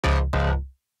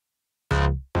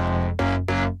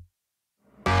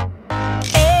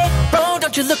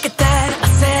won't you look at that? I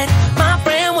said, my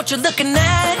friend, what you looking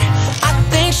at? I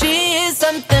think she is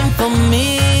something for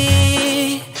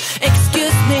me.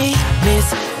 Excuse me, miss,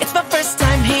 it's my first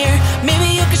time here.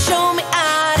 Maybe you can show me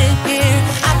out of here.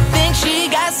 I think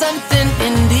she got something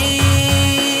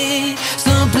indeed.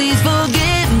 So please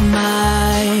forgive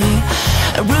my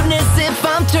rudeness if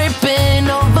I'm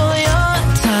tripping over your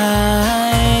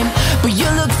time. But you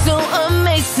look so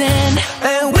amazing,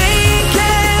 and we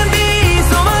can be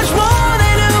so much more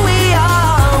than who we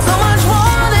are. So much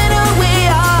more than who we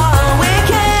are. We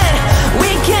can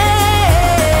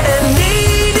and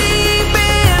knee deep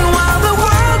in while the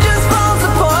world just falls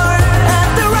apart at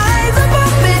the rise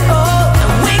above it all.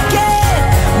 And we can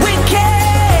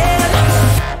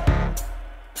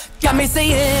got me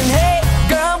saying, hey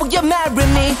girl, will you marry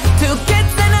me? 2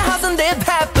 kids in a house and live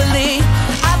happily.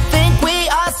 I think we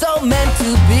are so meant to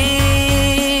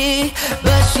be.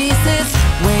 But she says,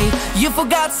 wait, you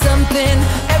forgot something.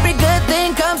 Every good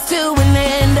thing comes to an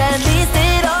end. At least